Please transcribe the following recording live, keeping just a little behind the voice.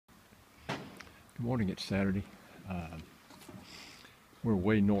Good morning, it's Saturday. We're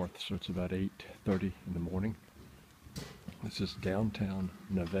way north, so it's about 8:30 in the morning. This is downtown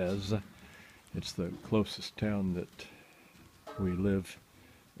Neves. It's the closest town that we live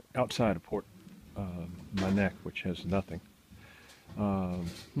outside of Port Manek, which has nothing.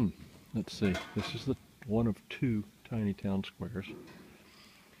 Let's see, this is one of two tiny town squares.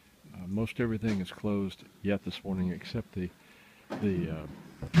 Most everything is closed yet this morning except the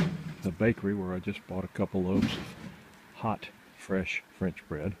bakery where I just bought a couple loaves of hot, fresh French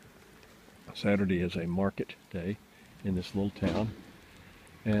bread. Saturday is a market day in this little town,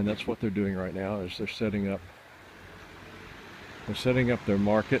 and that's what they're doing right now. Is they're setting up their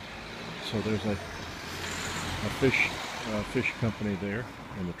market. So there's a fish company there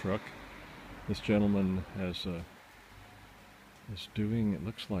in the truck. This gentleman is doing, it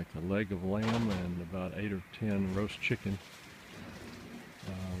looks like, a leg of lamb and about 8 or 10 roast chicken.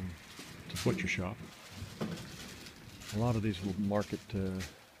 It's a butcher shop. A lot of these little markets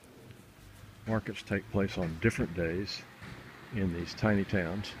take place on different days in these tiny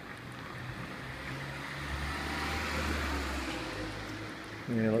towns.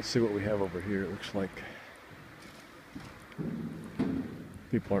 Yeah, let's see what we have over here. It looks like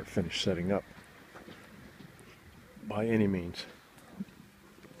people aren't finished setting up by any means,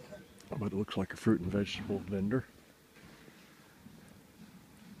 but it looks like a fruit and vegetable vendor.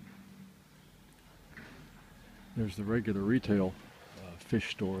 There's the regular retail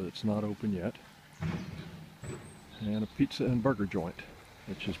fish store that's not open yet, and a pizza and burger joint,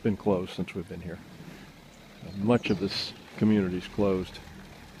 which has been closed since we've been here. Much of this community is closed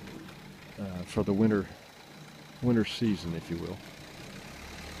for the winter season, if you will.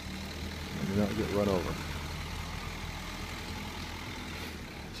 Do not get run over.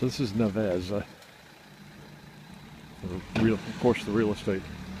 So this is Neves. Of course, the real estate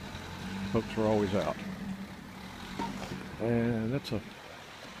folks are always out. And it's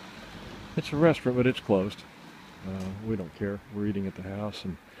a restaurant, but it's closed. We don't care. We're eating at the house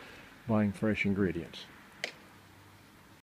and buying fresh ingredients.